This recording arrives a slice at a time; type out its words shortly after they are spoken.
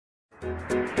Hi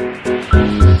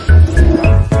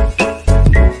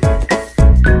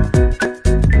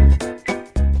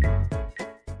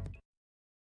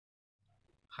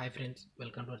friends,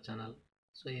 welcome to our channel.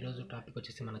 So ఈరోజు topic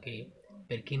వచ్చేసి మనకి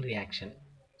Perkin reaction.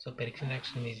 So Perkin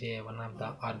reaction is one of the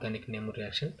organic name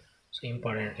reaction. So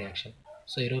important reaction.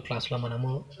 So ఈరోజు క్లాస్లో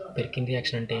మనము Perkin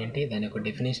reaction అంటే ఏంటి, దాని యొక్క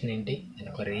డెఫినేషన్ ఏంటి, దాని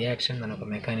యొక్క రియాక్షన్, దాని యొక్క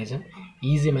మెకానిజం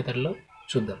ఈజీ మెథడ్లో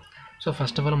చూద్దాం. సో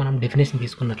ఫస్ట్ ఆఫ్ ఆల్ మనం డెఫినేషన్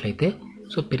తీసుకున్నట్లయితే,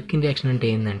 సో పెర్కిన్ రియాక్షన్ అంటే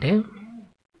ఏంటంటే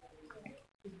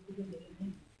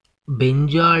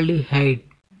benzaldehyde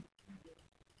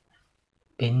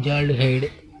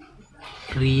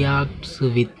reacts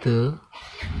with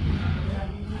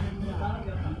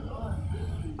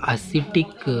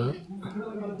acetic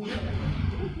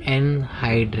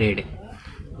anhydride.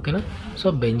 Okay na? So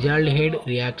benzaldehyde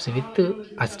reacts with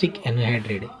acetic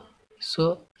anhydride. So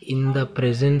in the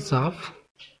presence of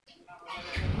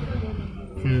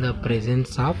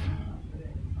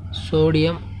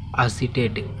sodium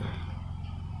acetate,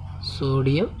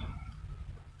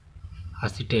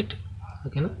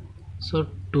 okay na? So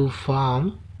to form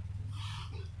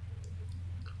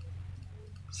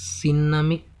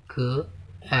cinnamic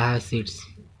acids,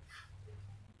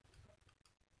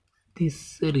 this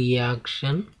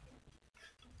reaction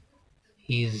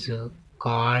is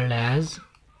called as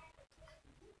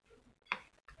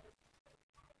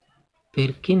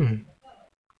Perkin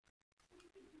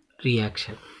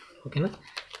reaction. Okay na?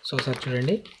 So sir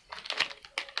చూడండి,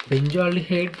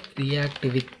 benzaldehyde react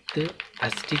with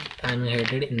acetic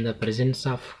anhydride in the presence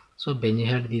of, so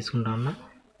benzaldehyde తీసుకుంటా ఉన్నా,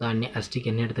 దాన్ని acetic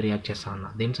ఎన్హైడ్తో react చేస్తా ఉన్నా,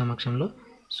 దేని సమక్షంలో,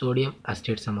 sodium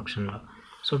acetate సమక్షంలో.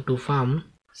 So to form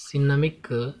సిన్నమిక్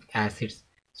acids,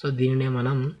 so దీనినే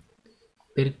మనం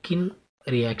పెర్కిన్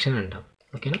రియాక్షన్ అంటాం.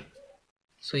 ఓకేనా?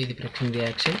 సో ఇది Perkin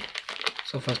reaction.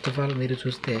 So first of all మీరు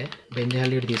చూస్తే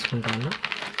బెంజాల్డిహైడ్ తీసుకుంటా ఉన్నా,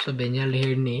 సో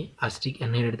బెంజాల్డిహైడ్ని అసిటిక్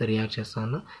ఎన్హైడ్తో రియాక్ట్ చేస్తా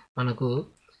ఉన్నా, మనకు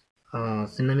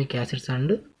సిన్నమిక్ యాసిడ్స్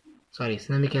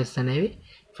అనేవి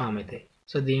ఫామ్ అవుతాయి.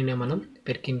 సో దీనినే మనం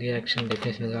పెర్కిన్ రియాక్షన్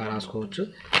డెఫినేషన్గా రాసుకోవచ్చు.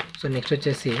 సో నెక్స్ట్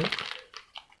వచ్చేసి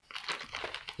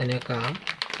దాని యొక్క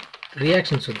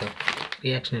రియాక్షన్ చూద్దాం.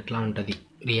 రియాక్షన్ ఎట్లా ఉంటుంది,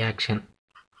 రియాక్షన్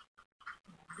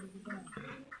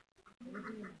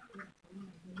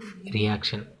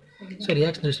సో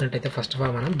రియాక్షన్ చూసినట్టయితే ఫస్ట్ ఆఫ్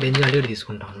ఆల్ మనం బెంజాల్డిహైడ్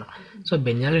తీసుకుంటా ఉన్నాం. సో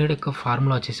బెంజాల్డిహైడ్ యొక్క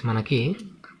ఫార్ములా వచ్చేసి మనకి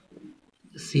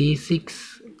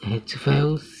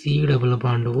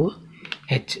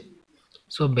C6H5C≡OH.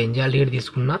 సో బెంజాల్డిహైడ్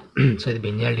తీసుకున్నా, సో ఇది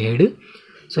బెంజాల్డిహైడ్.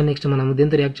 సో నెక్స్ట్ మనం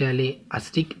దీంతో రియాక్ట్ చేయాలి,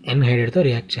 అసిటిక్ ఎన్హైడ్రేట్తో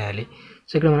రియాక్ట్ చేయాలి.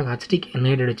 సో ఇక్కడ మనకు అసిటిక్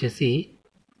ఎన్హైడ్రేట్ వచ్చేసి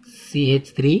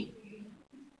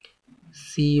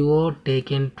CH3CO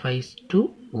taken twice to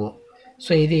O.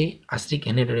 So ఇది అసిటిక్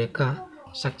ఎన్హైడ్రేట్ యొక్క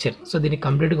స్ట్రక్చర్. సో దీన్ని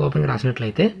కంప్లీట్గా ఓపెన్గా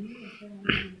రాసినట్లయితే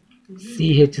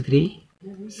CH3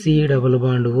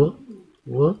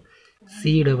 C≡O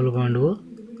C≡O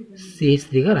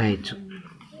CH3గా రాయొచ్చు.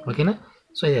 ఓకేనా?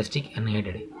 సో ఇది acetic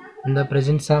anhydride in the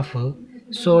presence of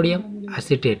sodium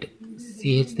acetate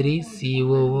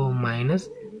CH3COO Na+.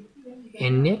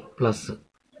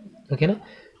 ఓకేనా?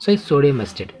 సో ఇది సోడియం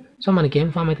అసిటేట్. సో మనకి ఏం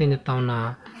ఫామ్ అయితే ఏం చెప్తా ఉన్నా,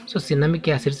 సో సిన్నమిక్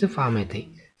యాసిడ్స్ ఫామ్ అవుతాయి.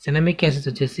 సిన్నమిక్ యాసిడ్స్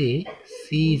వచ్చేసి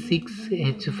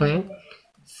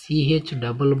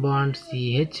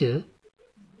C6H5CH≡CH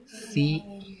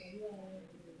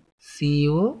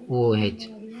COOH.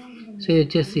 సో ఇది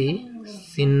వచ్చేసి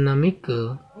సిన్నమిక్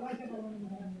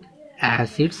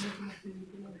యాసిడ్స్,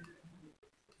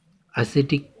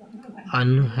 అసిటిక్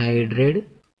అన్హైడ్రేట్.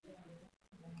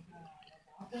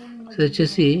 సో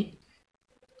వచ్చేసి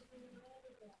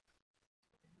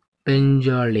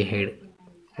బెంజాల్డిహైడ్.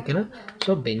 ఓకేనా? So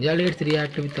బెంజాల్డిహైడ్స్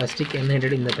react with acetic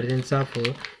anhydride in the presence of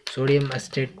sodium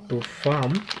acetate to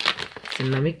form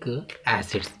సిన్నమిక్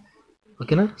acids.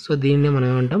 ఓకేనా? సో దీన్నే మనం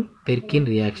ఏమంటాం, పెర్కిన్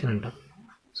రియాక్షన్ అంటాం.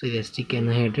 సో ఇది అసిటిక్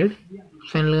ఎన్హైడ్రేట్,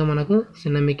 ఫైనల్గా మనకు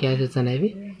సిన్నమిక్ యాసిడ్స్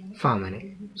అనేవి ఫామ్ అయినాయి.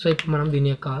 సో ఇప్పుడు మనం దీని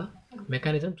యొక్క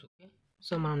మెకానిజం చూస్తే,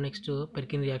 సో మనం నెక్స్ట్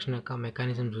పెర్కిన్ రియాక్షన్ యొక్క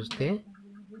మెకానిజం చూస్తే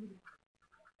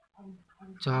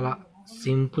చాలా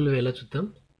సింపుల్ వేలో చూద్దాం.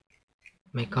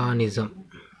 మెకానిజం,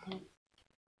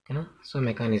 ఓకేనా? సో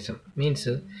మెకానిజం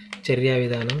మీన్స్ చర్యా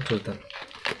విధానం చూద్దాం.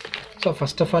 సో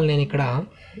ఫస్ట్ ఆఫ్ ఆల్ నేను ఇక్కడ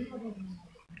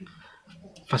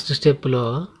ఫస్ట్ స్టెప్లో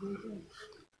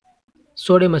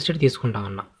సోడియం అసిటేట్ తీసుకుంటా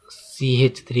ఉన్నా,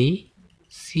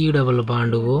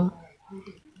 CH3C≡O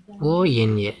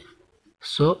ONA.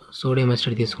 So sodium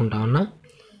acetate తీసుకుంటా ఉన్నా.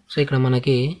 సో ఇక్కడ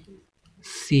మనకి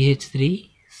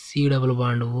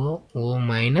CH3C≡O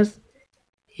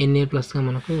Na+గా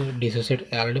మనకు డిసోసియేట్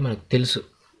ఆల్రెడీ మనకు తెలుసు.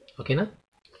 ఓకేనా?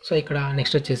 సో ఇక్కడ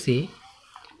నెక్స్ట్ వచ్చేసి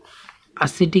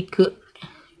అసిటిక్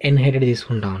ఎన్హైడ్రేట్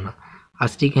తీసుకుంటా ఉన్నా.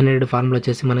 అసిటిక్ ఎన్హైడ్రేట్ ఫార్ములా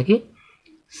వచ్చేసి మనకి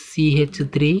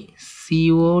CH3C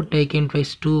CO taken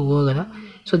twice 2O కదా.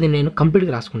 సో దీన్ని నేను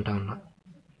కంప్లీట్గా రాసుకుంటా ఉన్నా.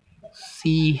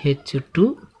 CH2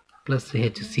 plus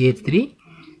CH3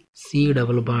 C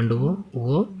double bond O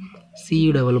C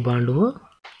double bond O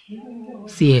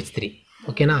CH3.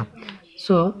 ఓకేనా.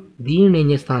 సో దీన్ని ఏం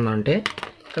చేస్తాను అంటే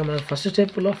ఇక్కడ మనం ఫస్ట్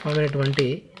స్టెప్లో ఫామ్ అయినటువంటి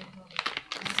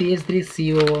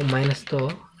CH3CO మైనస్తో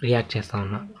రియాక్ట్ చేస్తా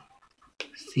ఉన్నా.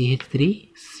 CH3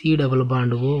 C double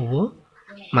bond O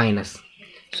minus.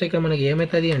 So ఇక్కడ మనకి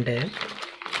ఏమవుతుంది అంటే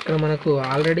ఇక్కడ మనకు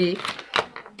ఆల్రెడీ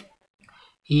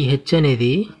ఈ H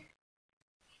అనేది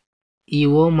ఈ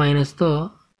O మైనస్తో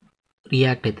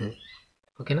రియాక్ట్ అవుతుంది.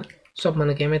 ఓకేనా. సో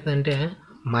మనకి ఏమవుతుంది అంటే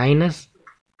minus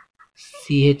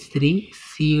CH3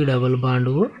 C double bond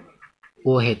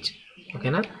OH.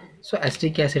 ఓకేనా. సో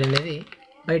అసిటిక్ యాసిడ్ అనేది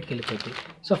బయటకు వెళ్ళిపోతుంది.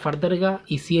 సో ఫర్దర్గా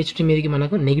ఈ CH2 మీదకి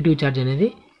మనకు నెగిటివ్ ఛార్జ్ అనేది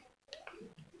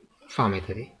ఫామ్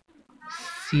అవుతుంది.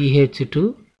 CH2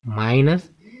 minus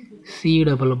C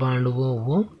double bond O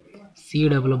C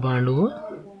double bond O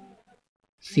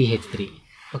CH3.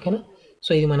 ఓకేనా.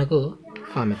 సో ఇది మనకు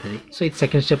ఫామ్ అవుతుంది. సో ఇది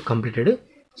second step completed.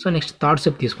 So next third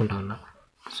step తీసుకుంటా ఉన్నా.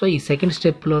 సో ఈ సెకండ్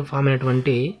స్టెప్లో ఫామ్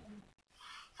అయినటువంటి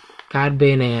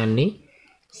carbon అయాన్ని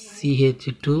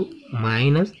CH2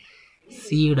 minus C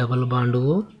double bond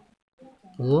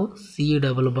O C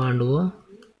double bond O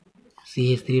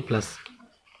CH3 plus.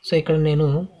 So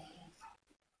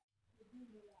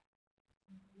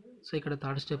ఇక్కడ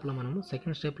థర్డ్ స్టెప్లో మనము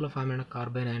సెకండ్ స్టెప్లో ఫామ్ అయిన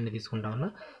కార్బన్ అయాన్ని తీసుకుంటా ఉన్నా.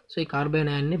 సో ఈ కార్బన్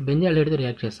అయాన్ని బెంజాల్డిహైడ్తో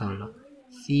రియాక్ట్ చేస్తూ ఉన్నా.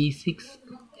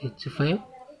 C6H5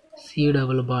 C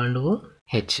double bond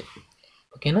OH.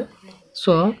 ఓకేనా.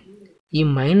 సో ఈ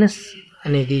మైనస్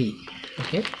అనేది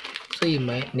ఓకే. సో ఈ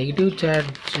నెగిటివ్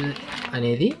ఛార్జ్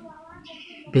అనేది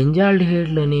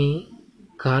బెంజాల్డిహైడ్లోని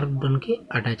కార్బన్కి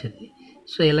అటాచ్ అవుతుంది.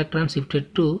 So electron shifted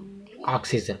to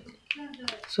oxygen.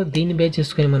 So దీన్ని బేస్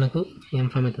చేసుకొని మనకు ఏం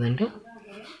ఫామ్ అవుతుందంటే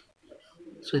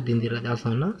సో దీన్ని రాస్తా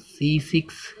ఉన్నా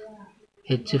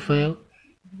C6H5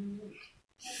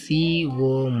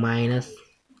 CO మైనస్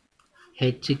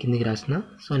H కిందికి రాసిన.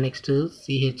 So next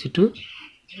CH2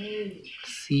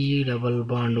 C double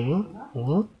bond O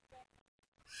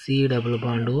C double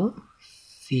bond O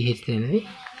CH3 అనేది.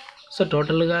 సో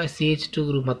టోటల్గా CH2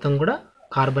 గ్రూప్ మొత్తం కూడా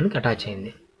కార్బన్కి అటాచ్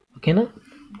అయింది. ఓకేనా.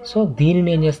 సో దీనిని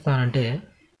ఏం చేస్తానంటే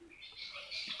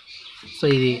సో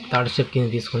ఇది థర్డ్ స్టెప్ కింద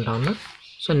తీసుకుంటా ఉన్నా.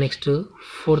 So next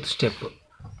fourth step.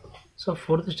 So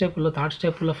fourth స్టెప్లో థర్డ్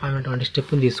స్టెప్లో ఫామ్ అయినటువంటి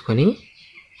స్టెప్ని తీసుకొని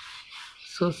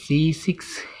so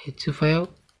C6H5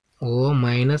 O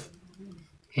minus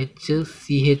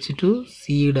CH2 C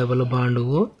double bond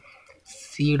O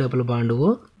C double bond O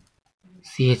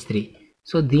CH3.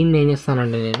 So దీన్ని ఏం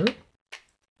చేస్తానంటే నేను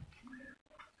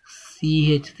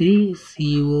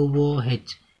CH3COOH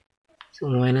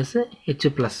మైనస్ H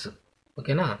ప్లస్.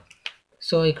 ఓకేనా.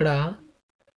 సో ఇక్కడ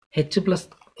H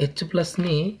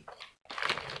ప్లస్ని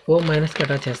O మైనస్కి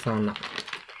అటాచ్ చేస్తా ఉన్నా.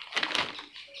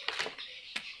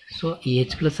 సో ఈ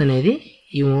H ప్లస్ అనేది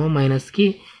ఈ O మైనస్కి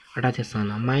అటాచ్ చేస్తా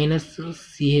ఉన్నా. మైనస్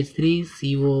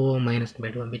CH3COO మైనస్ని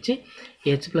బయట పంపించి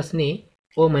H ప్లస్ని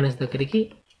O మైనస్ దగ్గరికి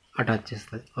అటాచ్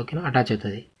చేస్తుంది. ఓకేనా. అటాచ్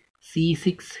అవుతుంది.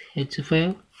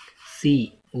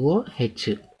 C6H5COH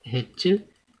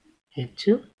H.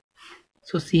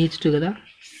 సో CH2 కదా.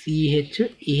 CH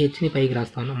ఈ Hని పైకి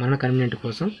రాస్తా ఉన్నాం మన కన్వీనియంట్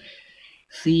కోసం.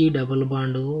 C double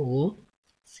bond O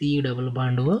C double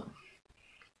bond O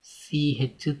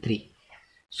CH3.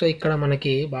 So ఇక్కడ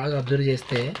మనకి బాగా అబ్జర్వ్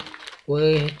చేస్తే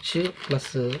OH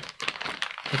ప్లస్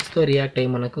Hతో రియాక్ట్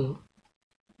అయ్యి మనకు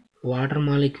వాటర్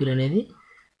మాలిక్యూల్ అనేది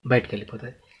బయటకు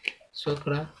వెళ్ళిపోతుంది. సో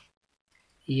ఇక్కడ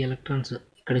ఈ ఎలక్ట్రాన్స్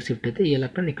ఇక్కడికి షిఫ్ట్ అయితే ఈ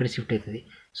ఎలక్ట్రాన్ ఇక్కడ షిఫ్ట్ అవుతుంది.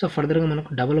 సో ఫర్దర్గా మనకు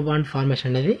డబుల్ బాండ్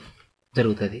ఫార్మేషన్ అనేది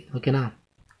జరుగుతుంది. ఓకేనా.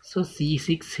 So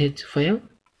C6H5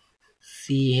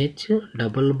 CH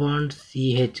double bond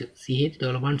CH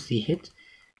double bond CH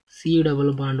C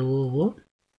double bond O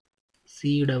C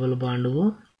double bond O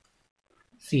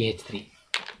CH3.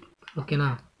 ఓకేనా.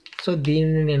 సో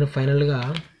దీన్ని నేను ఫైనల్గా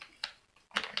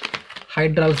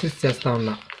హైడ్రాలసిస్ చేస్తూ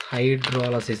ఉన్నా.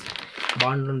 హైడ్రాలసిస్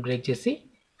బాండ్ను బ్రేక్ చేసి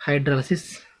హైడ్రాలసిస్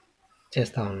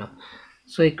చేస్తూ ఉన్నా.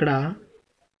 సో ఇక్కడ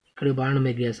బాండ్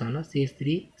మేక్ చేస్తా ఉన్నా.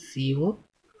 CH3CO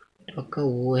ఒక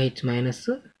OH మైనస్.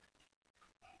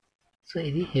 సో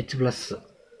ఇది H ప్లస్.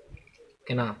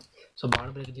 ఓకేనా. సో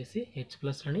బాండ్ బ్రేక్ చేసి H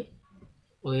ప్లస్ అని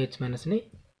OH మైనస్ని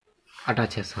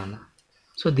అటాచ్ చేస్తా ఉన్నా.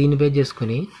 సో దీన్ని బేస్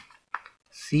చేసుకొని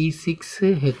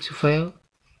C6H5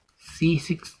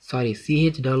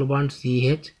 CH double bond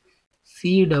CH C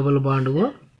double bond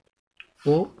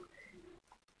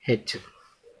OH.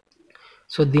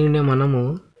 So దీనినే మనము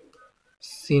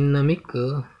సిన్నమిక్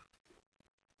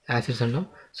యాసిడ్స్ అంటాం.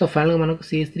 సో ఫైనల్గా మనకు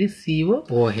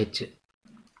CH3COOH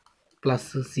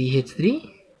plus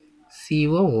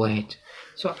CH3COOH.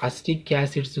 So acetic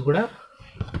acids కూడా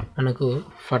మనకు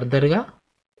ఫర్దర్గా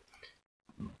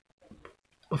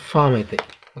ఫామ్ అవుతాయి.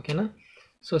 ఓకేనా.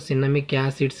 So సిన్నమిక్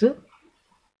acids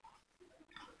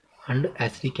and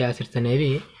acetic acids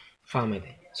అనేవి ఫామ్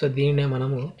అవుతాయి. సో దీన్నే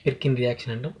మనము పెర్కిన్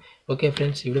రియాక్షన్ అంటాం. ఓకే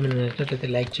ఫ్రెండ్స్, ఈ వీడియో మీరు నచ్చినట్లయితే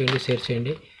లైక్ చేయండి, షేర్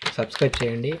చేయండి, సబ్స్క్రైబ్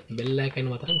చేయండి, బెల్ ఐకాన్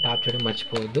మాత్రం ట్యాప్ చేయడం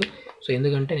మర్చిపోవద్దు. సో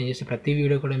ఎందుకంటే నేను చేసే ప్రతి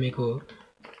వీడియో కూడా మీకు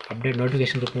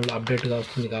నోటిఫికేషన్ రూపంలో అప్డేట్గా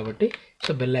వస్తుంది కాబట్టి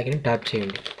సో బెల్ ఐకాన్ ట్యాప్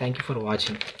చేయండి. Thank you for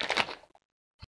watching.